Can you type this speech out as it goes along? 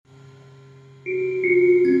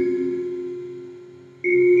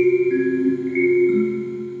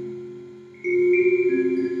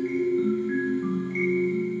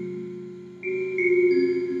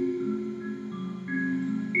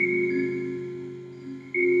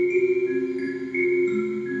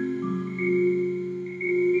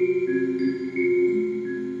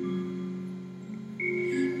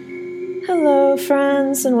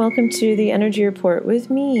friends, and welcome to the Energy Report with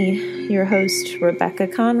me, your host, Rebecca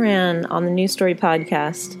Conran, on the New Story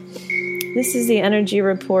Podcast. This is the Energy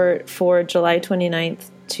Report for July 29th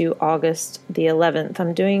to August the 11th.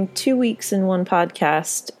 I'm doing 2 weeks in one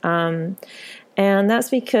podcast, and that's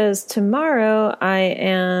because tomorrow I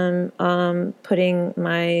am putting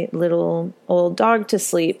my little old dog to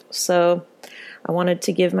sleep, so I wanted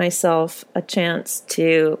to give myself a chance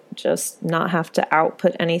to just not have to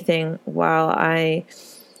output anything while I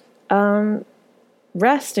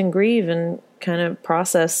rest and grieve and kind of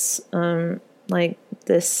process like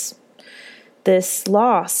this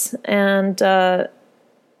loss. And so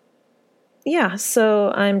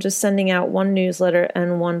I'm just sending out one newsletter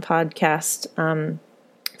and one podcast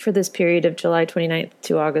for this period of July 29th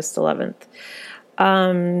to August 11th.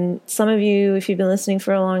 Some of you, if you've been listening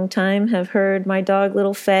for a long time, have heard my dog,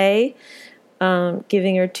 Little Faye,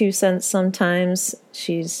 giving her 2 cents sometimes.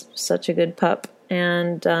 She's such a good pup,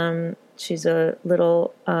 and she's a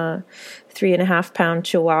little 3.5-pound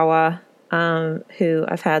Chihuahua who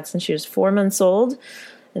I've had since she was 4 months old,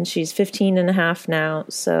 and she's 15 and a half now.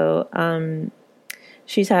 So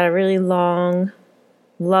she's had a really long,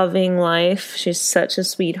 loving life. She's such a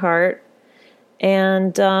sweetheart,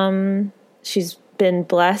 and she's been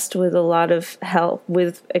blessed with a lot of health,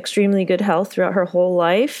 with extremely good health throughout her whole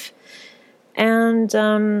life. And,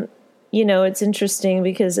 it's interesting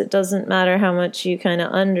because it doesn't matter how much you kind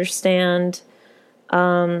of understand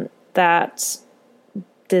that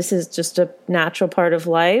this is just a natural part of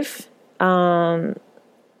life. And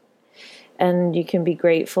you can be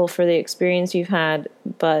grateful for the experience you've had,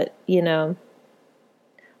 but,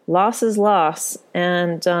 loss is loss.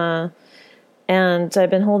 And I've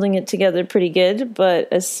been holding it together pretty good, but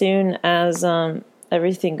as soon as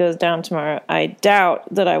everything goes down tomorrow, I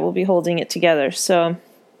doubt that I will be holding it together. So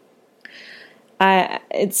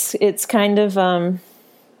it's kind of I'm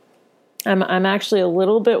actually a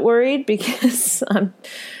little bit worried because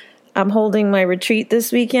I'm holding my retreat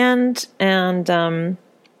this weekend, and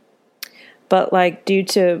but like due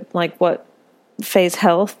to like what Faye's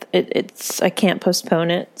health, I can't postpone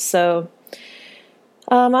it. So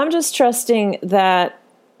I'm just trusting that,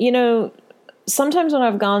 sometimes when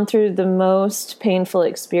I've gone through the most painful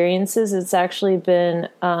experiences, it's actually been,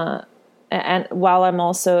 and while I'm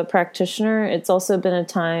also a practitioner, it's also been a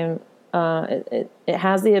time, it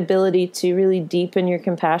has the ability to really deepen your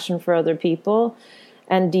compassion for other people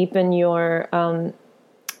and deepen your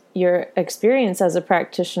experience as a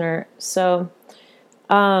practitioner. So,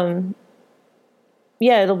 it'll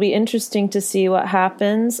be interesting to see what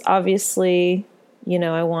happens. Obviously,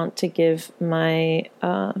 I want to give my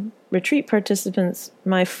retreat participants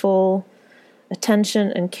my full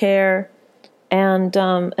attention and care, and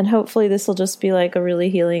hopefully this will just be like a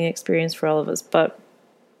really healing experience for all of us. But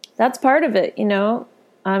that's part of it,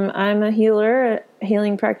 I'm a healer, a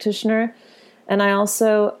healing practitioner, and I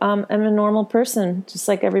also am a normal person, just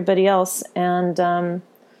like everybody else. And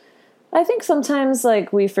I think sometimes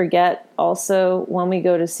like we forget also when we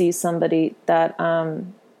go to see somebody that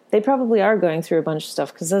they probably are going through a bunch of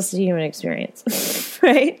stuff, because that's the human experience,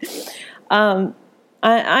 right?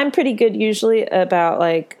 I'm pretty good usually about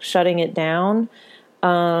like shutting it down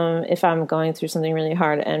if I'm going through something really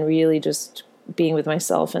hard, and really just being with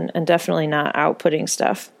myself and definitely not outputting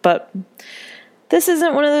stuff. But this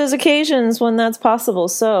isn't one of those occasions when that's possible.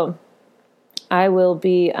 So I will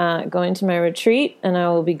be going to my retreat, and I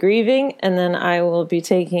will be grieving, and then I will be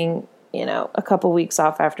taking, a couple weeks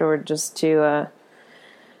off afterward just to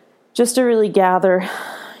really gather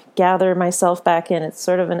myself back in. It's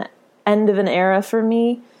sort of an end of an era for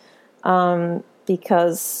me,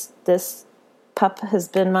 because this pup has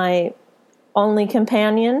been my only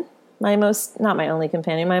companion, my most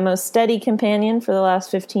steady companion for the last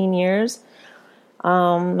 15 years.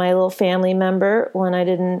 My little family member when I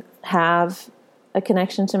didn't have a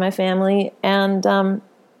connection to my family. And, I'm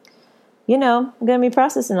going to be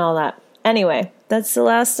processing all that. Anyway, that's the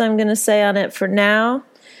last I'm going to say on it for now.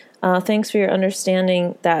 Thanks for your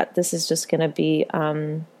understanding that this is just going to be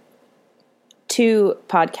 2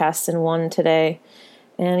 podcasts in one today.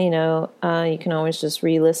 And, you can always just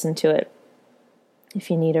re-listen to it if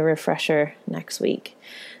you need a refresher next week.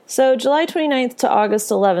 So July 29th to August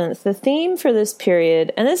 11th, the theme for this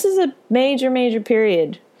period, and this is a major, major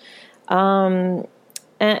period, and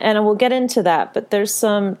we'll get into that, but there's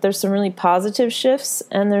some really positive shifts,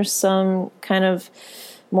 and there's some kind of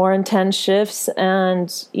more intense shifts.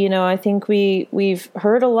 And, I think we've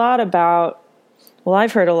heard a lot about, well,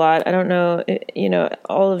 I've heard a lot. I don't know,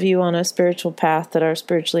 all of you on a spiritual path that are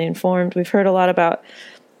spiritually informed, we've heard a lot about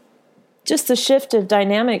just the shift of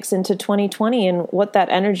dynamics into 2020 and what that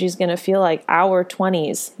energy is going to feel like, our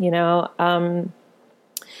 20s,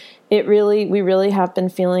 we really have been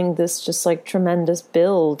feeling this just like tremendous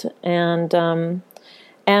build, and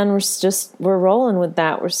we're rolling with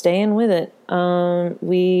that. We're staying with it.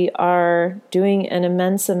 We are doing an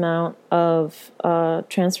immense amount of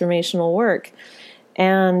transformational work,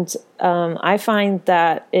 and I find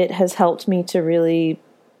that it has helped me to really,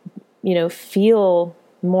 feel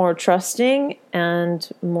more trusting and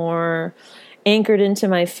more anchored into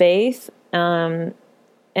my faith, and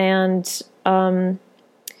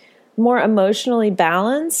more emotionally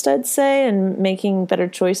balanced, I'd say, and making better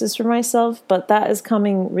choices for myself. But that is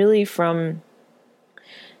coming really from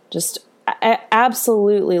just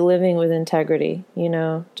absolutely living with integrity,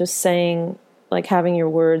 just saying, like, having your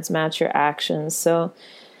words match your actions. So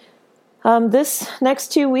this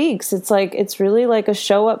next 2 weeks, it's really like a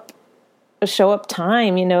show up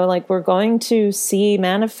time, like we're going to see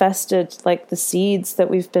manifested like the seeds that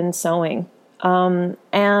we've been sowing.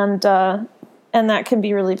 And that can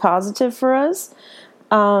be really positive for us.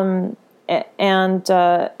 And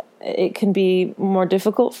it can be more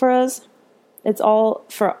difficult for us. It's all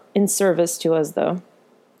in service to us, though.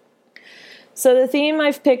 So the theme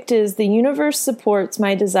I've picked is: the universe supports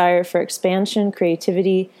my desire for expansion,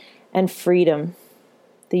 creativity, and freedom.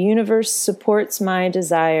 The universe supports my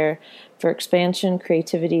desire for expansion,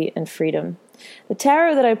 creativity, and freedom. The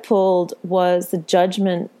tarot that I pulled was the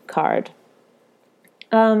Judgment card.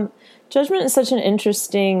 Judgment is such an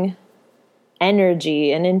interesting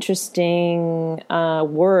energy, an interesting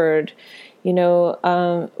word.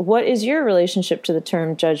 What is your relationship to the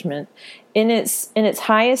term judgment? In its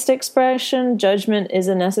highest expression, judgment is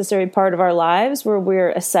a necessary part of our lives, where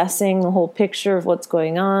we're assessing the whole picture of what's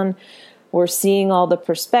going on. We're seeing all the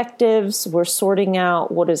perspectives. We're sorting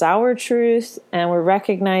out what is our truth, and we're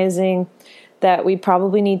recognizing that we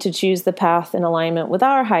probably need to choose the path in alignment with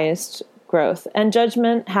our highest growth. And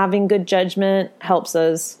judgment, having good judgment, helps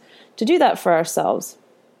us to do that for ourselves.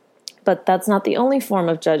 But that's not the only form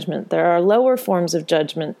of judgment. There are lower forms of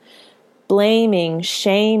judgment: blaming,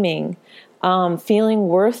 shaming, feeling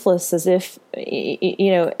worthless, as if,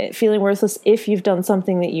 feeling worthless if you've done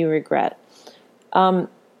something that you regret.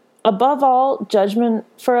 Above all, judgment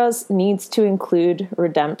for us needs to include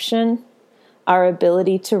redemption, our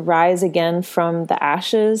ability to rise again from the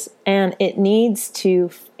ashes, and it needs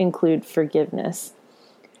to include forgiveness.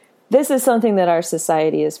 This is something that our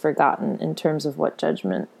society has forgotten in terms of what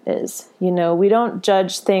judgment is. We don't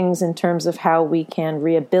judge things in terms of how we can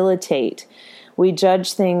rehabilitate. We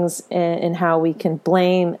judge things in how we can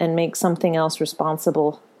blame and make something else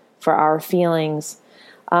responsible for our feelings.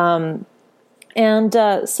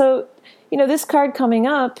 So, this card coming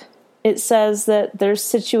up, it says that there's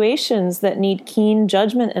situations that need keen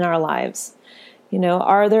judgment in our lives.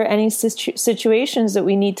 Are there any situations that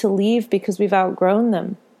we need to leave because we've outgrown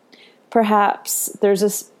them? Perhaps there's a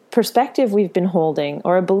perspective we've been holding,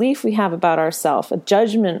 or a belief we have about ourselves, a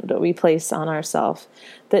judgment that we place on ourselves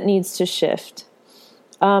that needs to shift.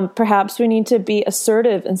 Perhaps we need to be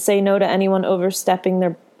assertive and say no to anyone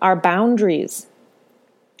overstepping our boundaries.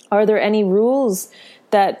 Are there any rules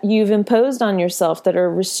that you've imposed on yourself that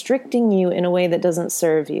are restricting you in a way that doesn't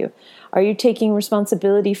serve you? Are you taking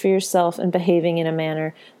responsibility for yourself and behaving in a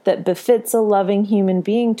manner that befits a loving human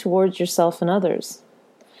being towards yourself and others?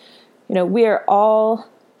 We are all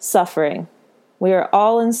suffering. We are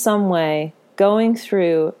all in some way going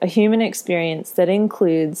through a human experience that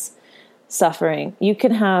includes suffering. You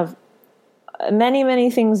can have many,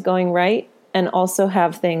 many things going right and also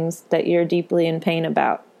have things that you're deeply in pain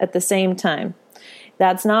about at the same time.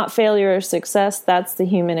 That's not failure or success. That's the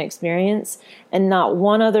human experience. And not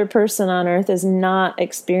one other person on earth is not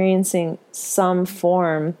experiencing some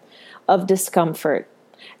form of discomfort.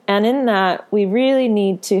 And in that, we really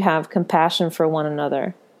need to have compassion for one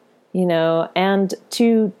another, and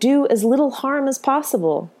to do as little harm as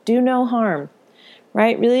possible. Do no harm,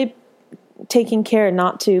 right? Really taking care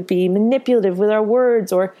not to be manipulative with our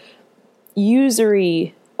words or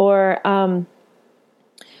usury, or and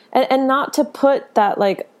not to put that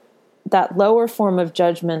lower form of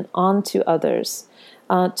judgment onto others,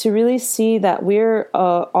 to really see that we're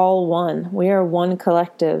all one. We are one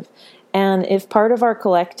collective. And if part of our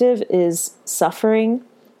collective is suffering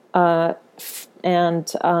and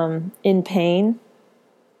in pain,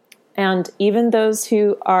 and even those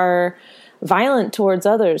who are violent towards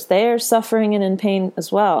others, they are suffering and in pain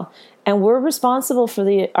as well. And we're responsible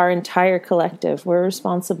for our entire collective. We're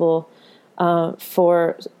responsible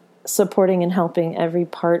for supporting and helping every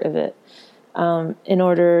part of it in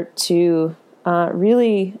order to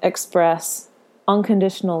really express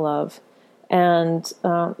unconditional love and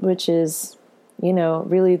which is,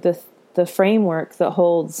 really the framework that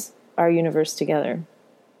holds our universe together.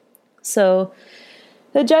 So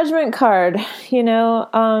the Judgment card,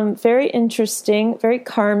 very interesting, very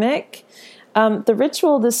karmic. The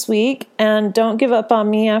ritual this week, and don't give up on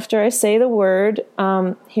me after I say the word,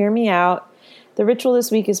 hear me out. The ritual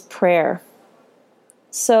this week is prayer.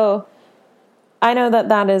 So I know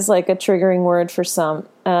that is like a triggering word for some,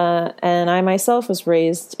 and I myself was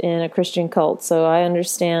raised in a Christian cult, so I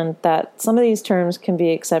understand that some of these terms can be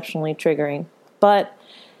exceptionally triggering. But,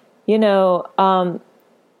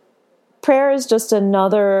 prayer is just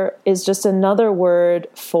another word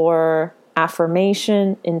for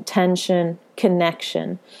affirmation, intention,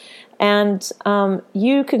 connection. And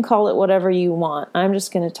you can call it whatever you want. I'm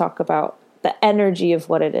just going to talk about the energy of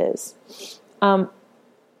what it is.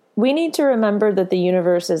 We need to remember that the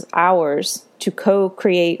universe is ours to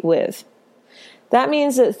co-create with. That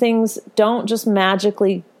means that things don't just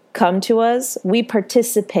magically come to us. We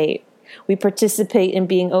participate. We participate in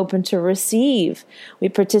being open to receive. We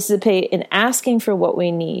participate in asking for what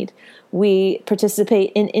we need. We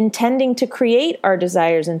participate in intending to create our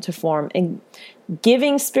desires into form and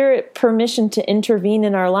giving spirit permission to intervene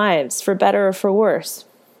in our lives for better or for worse.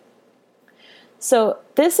 So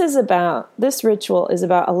this ritual is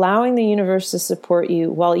about allowing the universe to support you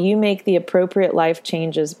while you make the appropriate life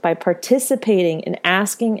changes by participating in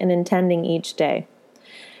asking and intending each day.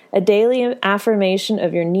 A daily affirmation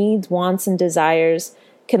of your needs, wants, and desires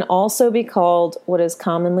can also be called what is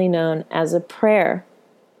commonly known as a prayer.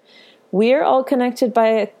 We are all connected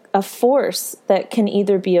by a force that can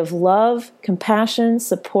either be of love, compassion,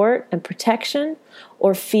 support, and protection,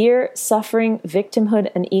 or fear, suffering,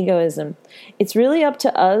 victimhood, and egoism. It's really up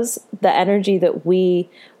to us, the energy that we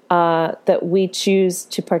choose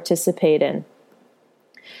to participate in.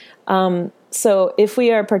 So if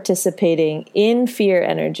we are participating in fear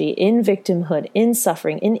energy, in victimhood, in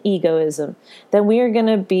suffering, in egoism, then we are going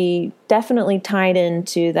to be definitely tied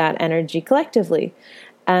into that energy collectively.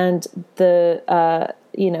 And the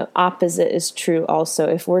opposite is true also.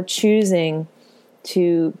 If we're choosing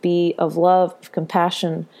to be of love, of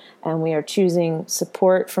compassion, and we are choosing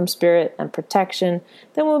support from spirit and protection,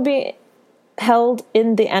 then we'll be held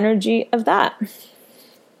in the energy of that.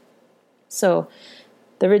 So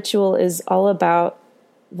the ritual is all about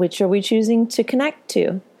which are we choosing to connect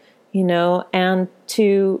to, and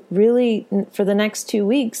to really, for the next 2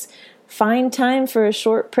 weeks, find time for a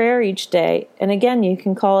short prayer each day. And again, you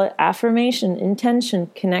can call it affirmation,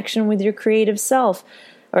 intention, connection with your creative self,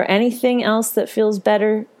 or anything else that feels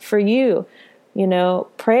better for you.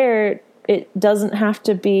 Prayer, it doesn't have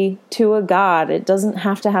to be to a god. It doesn't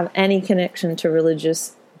have to have any connection to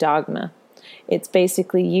religious dogma. It's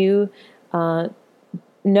basically you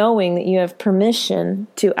knowing that you have permission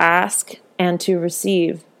to ask and to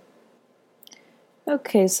receive.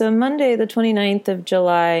 Okay, so Monday, the 29th of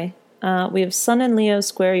July, we have Sun in Leo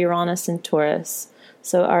square Uranus in Taurus.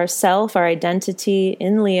 So our self, our identity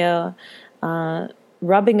in Leo,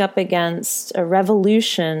 rubbing up against a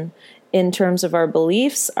revolution in terms of our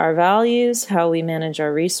beliefs, our values, how we manage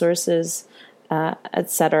our resources,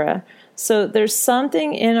 etc. So there's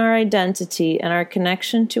something in our identity and our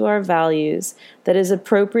connection to our values that is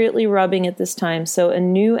appropriately rubbing at this time so a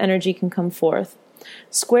new energy can come forth.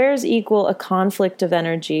 Squares equal a conflict of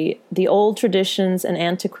energy. The old traditions and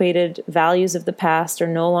antiquated values of the past are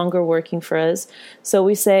no longer working for us. So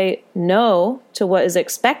we say no to what is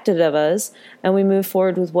expected of us, and we move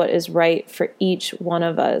forward with what is right for each one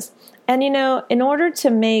of us. And in order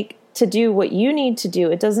to do what you need to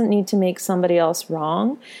do, it doesn't need to make somebody else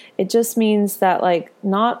wrong. It just means that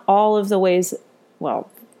not all of the ways,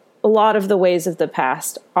 a lot of the ways of the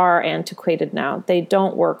past are antiquated now. They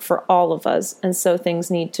don't work for all of us, and so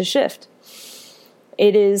things need to shift.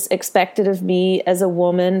 It is expected of me as a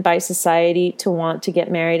woman by society to want to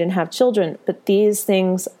get married and have children, but these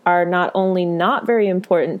things are not only not very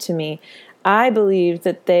important to me, I believe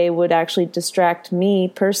that they would actually distract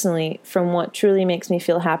me personally from what truly makes me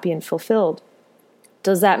feel happy and fulfilled.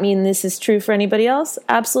 Does that mean this is true for anybody else?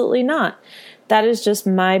 Absolutely not. That is just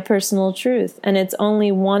my personal truth, and it's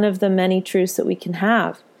only one of the many truths that we can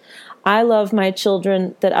have. I love my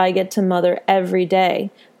children that I get to mother every day,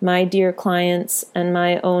 my dear clients and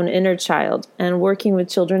my own inner child, and working with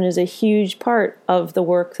children is a huge part of the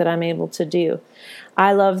work that I'm able to do.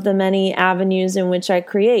 I love the many avenues in which I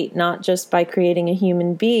create, not just by creating a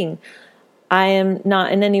human being. I am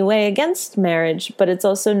not in any way against marriage, but it's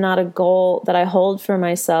also not a goal that I hold for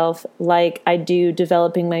myself like I do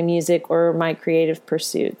developing my music or my creative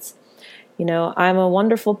pursuits. I'm a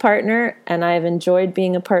wonderful partner, and I've enjoyed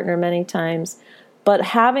being a partner many times, But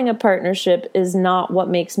having a partnership is not what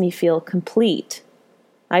makes me feel complete.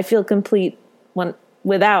 I feel complete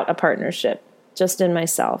without a partnership, just in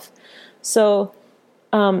myself. So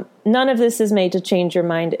none of this is made to change your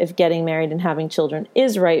mind if getting married and having children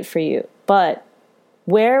is right for you. But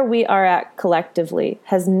where we are at collectively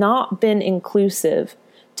has not been inclusive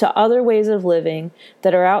to other ways of living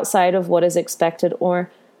that are outside of what is expected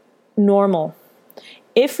or normal.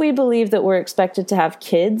 If we believe that we're expected to have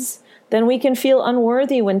kids, then we can feel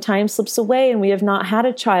unworthy when time slips away and we have not had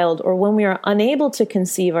a child, or when we are unable to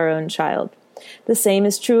conceive our own child. The same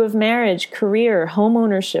is true of marriage, career, home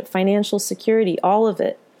ownership, financial security, all of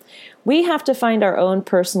it. We have to find our own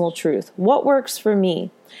personal truth, what works for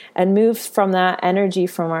me, and move from that energy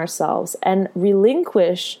from ourselves and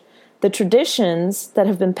relinquish the traditions that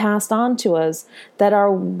have been passed on to us that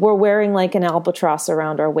we're wearing like an albatross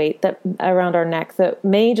around around our neck, that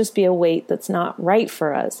may just be a weight that's not right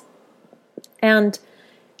for us. And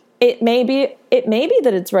it may be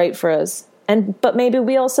that it's right for us, but maybe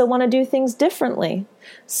we also want to do things differently.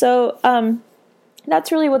 So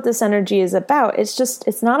that's really what this energy is about.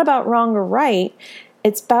 It's not about wrong or right.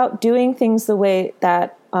 It's about doing things the way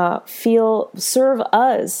that serve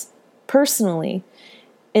us personally,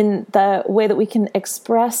 in the way that we can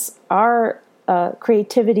express our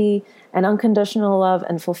creativity and unconditional love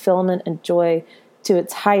and fulfillment and joy to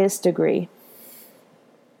its highest degree.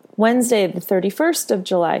 Wednesday, the 31st of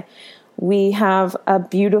July, we have a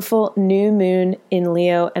beautiful new moon in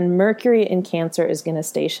Leo, and Mercury in Cancer is going to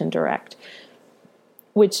station direct,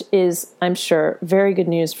 which is, I'm sure, very good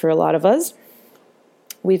news for a lot of us.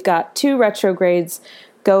 We've got 2 retrogrades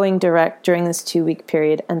going direct during this 2-week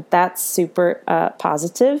period, and that's super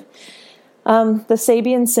positive. The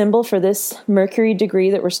Sabian symbol for this Mercury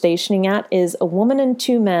degree that we're stationing at is a woman and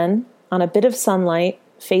 2 men on a bit of sunlight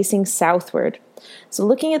facing southward. So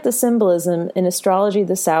looking at the symbolism, in astrology,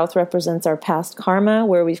 the south represents our past karma,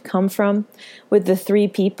 where we've come from. With the 3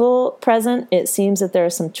 people present, it seems that there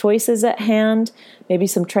are some choices at hand, maybe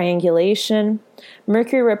some triangulation.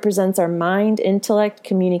 Mercury represents our mind, intellect,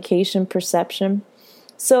 communication, perception.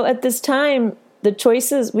 So at this time,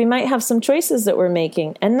 we might have some choices that we're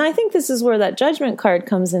making. And I think this is where that Judgment card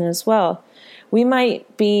comes in as well. We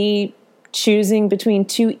might be choosing between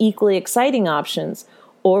 2 equally exciting options,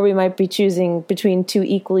 or we might be choosing between 2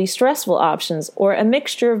 equally stressful options, or a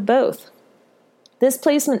mixture of both. This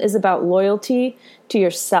placement is about loyalty to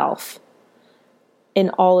yourself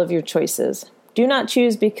in all of your choices. Do not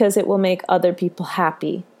choose because it will make other people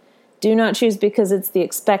happy. Do not choose because it's the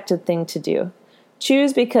expected thing to do.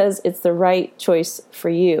 Choose because it's the right choice for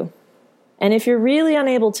you. And if you're really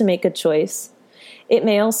unable to make a choice, it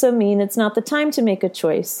may also mean it's not the time to make a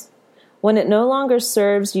choice. When it no longer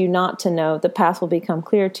serves you not to know, the path will become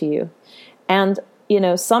clear to you. And,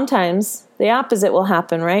 sometimes the opposite will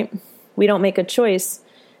happen, right? We don't make a choice.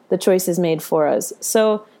 The choice is made for us.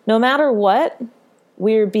 So no matter what,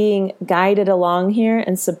 we're being guided along here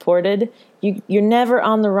and supported. You're never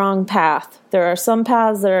on the wrong path. There are some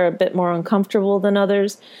paths that are a bit more uncomfortable than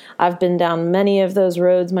others. I've been down many of those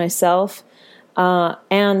roads myself.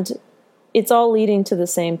 And it's all leading to the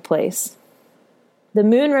same place. The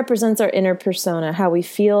moon represents our inner persona, how we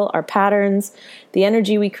feel, our patterns, the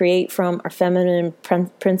energy we create from our feminine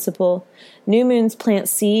principle. New moons plant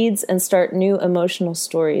seeds and start new emotional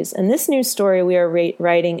stories. And this new story we are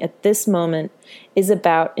writing at this moment is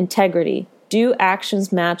about integrity. Do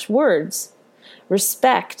actions match words?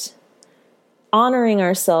 Respect. Honoring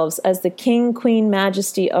ourselves as the king, queen,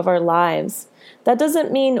 majesty of our lives. That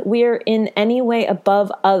doesn't mean we're in any way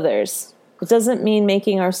above others. It doesn't mean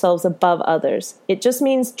making ourselves above others. It just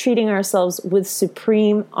means treating ourselves with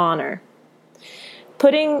supreme honor.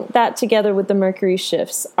 Putting that together with the Mercury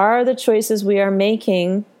shifts, are the choices we are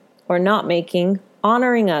making or not making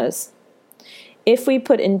honoring us? If we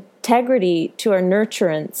put integrity to our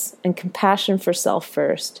nurturance and compassion for self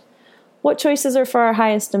first, what choices are for our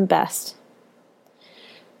highest and best?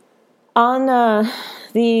 On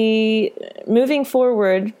the moving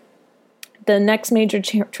forward, the next major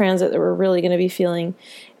transit that we're really going to be feeling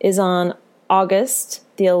is on August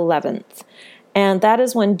the 11th. And that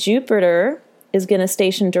is when Jupiter is going to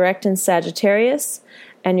station direct in Sagittarius,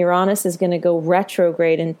 and Uranus is going to go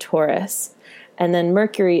retrograde in Taurus. And then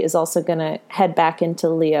Mercury is also going to head back into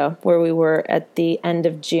Leo, where we were at the end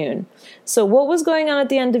of June. So what was going on at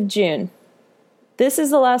the end of June? This is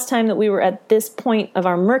the last time that we were at this point of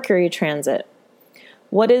our Mercury transit.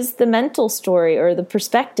 What is the mental story or the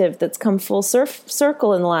perspective that's come full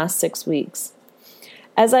circle in the last 6 weeks?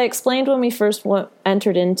 As I explained when we first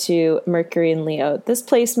entered into Mercury in Leo, this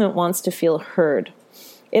placement wants to feel heard.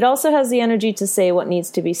 It also has the energy to say what needs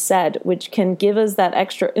to be said, which can give us that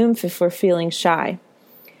extra oomph if we're feeling shy.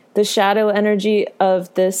 The shadow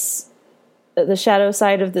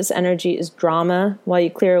side of this energy is drama, while you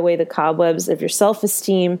clear away the cobwebs of your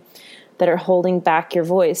self-esteem that are holding back your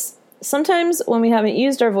voice. Sometimes when we haven't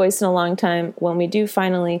used our voice in a long time, when we do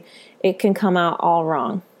finally, it can come out all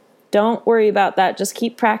wrong. Don't worry about that. Just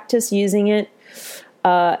keep practice using it,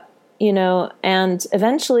 and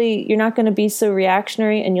eventually you're not going to be so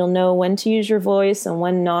reactionary, and you'll know when to use your voice and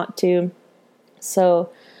when not to. So,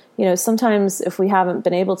 sometimes if we haven't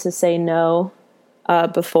been able to say no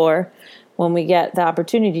before, when we get the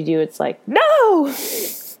opportunity to, it's like, no!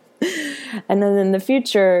 And then in the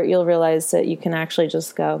future, you'll realize that you can actually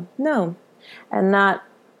just go, no. And that,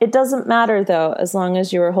 it doesn't matter though, as long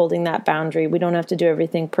as you are holding that boundary. We don't have to do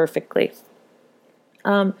everything perfectly.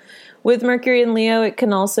 With Mercury and Leo, it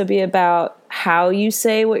can also be about how you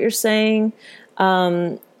say what you're saying.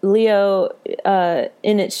 Leo,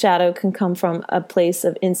 in its shadow, can come from a place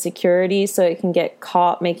of insecurity, so it can get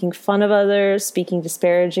caught making fun of others, speaking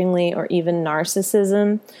disparagingly, or even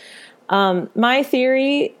narcissism. My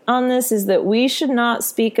theory on this is that we should not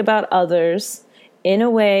speak about others in a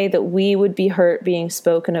way that we would be hurt being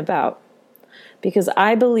spoken about. Because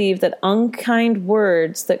I believe that unkind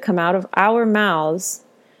words that come out of our mouths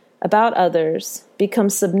about others become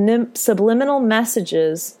subliminal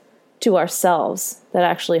messages to ourselves that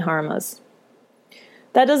actually harm us.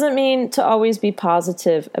 That doesn't mean to always be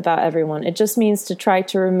positive about everyone. It just means to try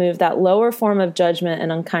to remove that lower form of judgment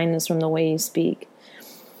and unkindness from the way you speak.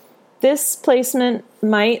 This placement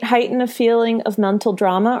might heighten a feeling of mental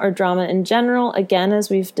drama or drama in general, again, as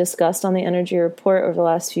we've discussed on the energy report over the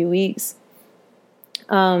last few weeks.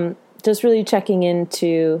 Just really checking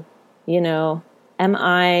into, am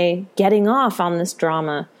I getting off on this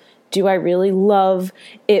drama? Do I really love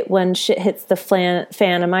it when shit hits the fan?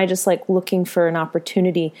 Am I just like looking for an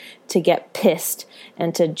opportunity to get pissed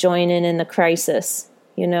and to join in the crisis?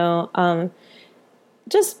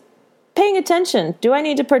 Just paying attention. Do I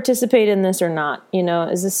need to participate in this or not?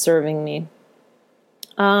 Is this serving me?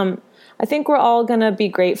 I think we're all going to be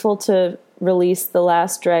grateful to release the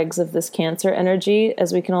last dregs of this Cancer energy,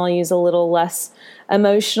 as we can all use a little less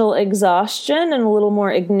emotional exhaustion and a little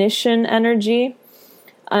more ignition energy.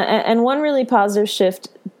 And one really positive shift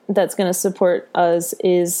that's going to support us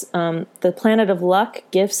is the planet of luck,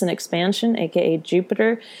 gifts, and expansion, aka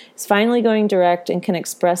Jupiter, is finally going direct and can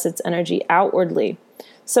express its energy outwardly.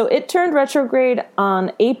 So it turned retrograde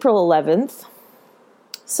on April 11th.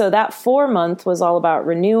 So that 4-month was all about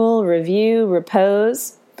renewal, review,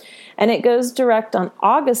 repose. And it goes direct on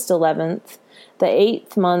August 11th, the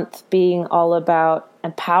 8th month being all about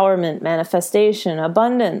empowerment, manifestation,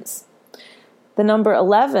 abundance. The number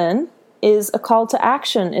 11 is a call to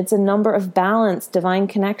action. It's a number of balance, divine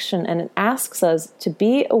connection, and it asks us to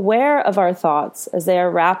be aware of our thoughts as they are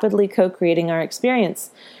rapidly co-creating our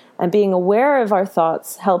experience. And being aware of our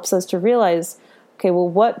thoughts helps us to realize, okay, well,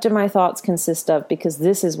 what do my thoughts consist of? Because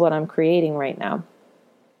this is what I'm creating right now.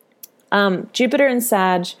 Jupiter in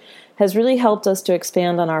Sag has really helped us to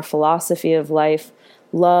expand on our philosophy of life,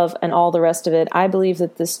 love, and all the rest of it. I believe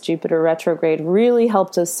that this Jupiter retrograde really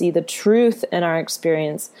helped us see the truth in our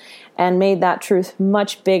experience and made that truth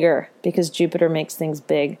much bigger, because Jupiter makes things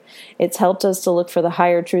big. It's helped us to look for the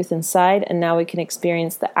higher truth inside, and now we can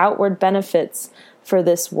experience the outward benefits for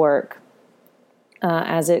this work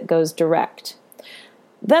as it goes direct.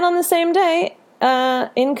 Then on the same day,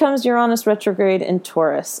 in comes Uranus retrograde in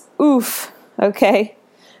Taurus. Oof. Okay.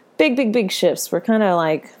 Big shifts. We're kind of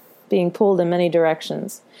like being pulled in many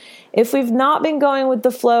directions. If we've not been going with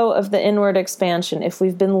the flow of the inward expansion, if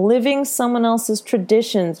we've been living someone else's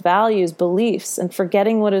traditions, values, beliefs, and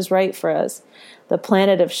forgetting what is right for us, the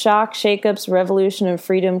planet of shock, shakeups, revolution, and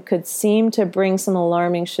freedom could seem to bring some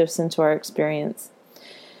alarming shifts into our experience.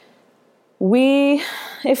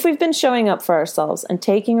 If we've been showing up for ourselves and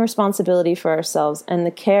taking responsibility for ourselves and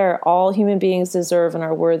the care all human beings deserve and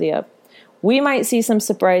are worthy of, we might see some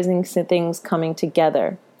surprising things coming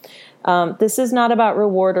together. This is not about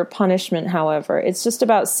reward or punishment, however. It's just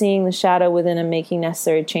about seeing the shadow within and making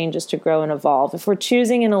necessary changes to grow and evolve. If we're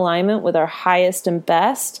choosing in alignment with our highest and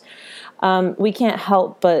best, we can't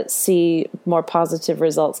help but see more positive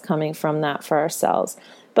results coming from that for ourselves.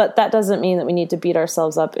 But that doesn't mean that we need to beat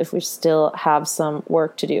ourselves up if we still have some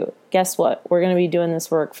work to do. Guess what? We're going to be doing this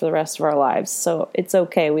work for the rest of our lives, so it's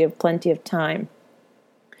okay. We have plenty of time.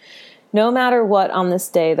 No matter what on this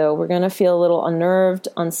day, though, we're going to feel a little unnerved,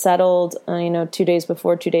 unsettled, 2 days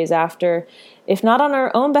before, 2 days after, if not on our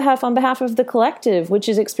own behalf, on behalf of the collective, which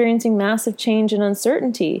is experiencing massive change and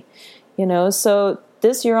uncertainty. So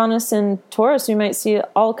this Uranus in Taurus, we might see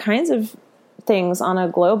all kinds of things on a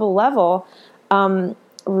global level,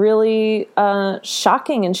 really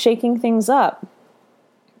shocking and shaking things up.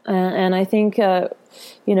 And I think,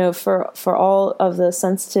 for all of the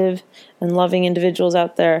sensitive and loving individuals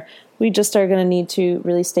out there, we just are going to need to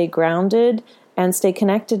really stay grounded and stay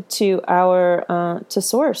connected to our to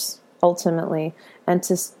Source ultimately, and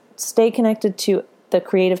to stay connected to the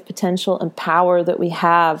creative potential and power that we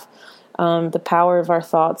have, the power of our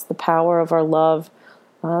thoughts, the power of our love,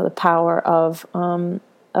 the power of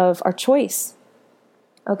our choice.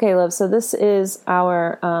 Okay, love. So this is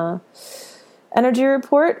our energy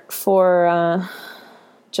report for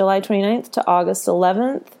July 29th to August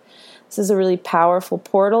 11th. This is a really powerful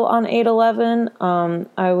portal on 8/11.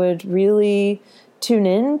 I would really tune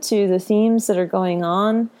in to the themes that are going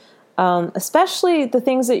on, especially the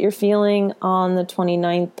things that you're feeling on the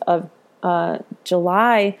 29th of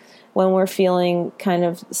July, when we're feeling kind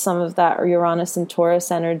of some of that Uranus and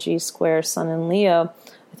Taurus energy square Sun and Leo.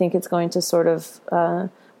 I think it's going to sort of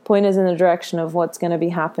point us in the direction of what's going to be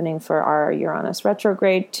happening for our Uranus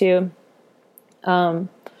retrograde too.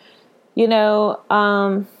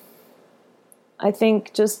 I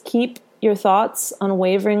think just keep your thoughts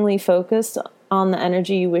unwaveringly focused on the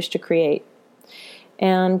energy you wish to create.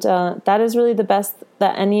 And that is really the best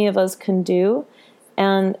that any of us can do.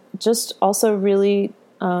 And just also really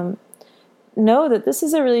know that this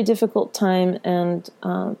is a really difficult time, and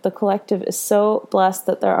the collective is so blessed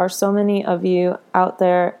that there are so many of you out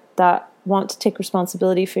there that want to take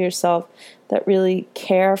responsibility for yourself, that really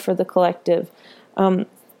care for the collective.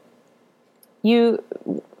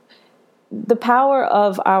 The power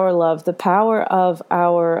of our love, the power of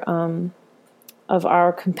our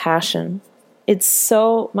compassion, it's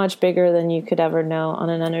so much bigger than you could ever know on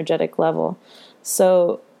an energetic level.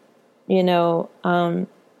 So,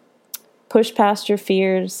 push past your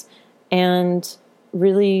fears and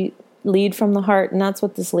really lead from the heart. And that's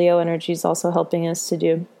what this Leo energy is also helping us to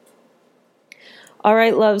do. All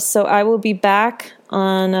right, loves. So I will be back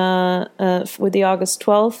on with the August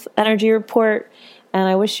 12th energy report. And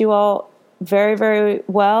I wish you all very, very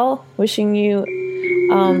well. Wishing you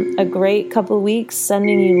a great couple of weeks,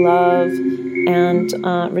 sending you love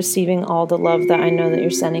and receiving all the love that I know that you're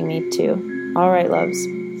sending me too. All right, loves.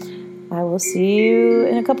 I will see you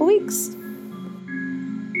in a couple weeks.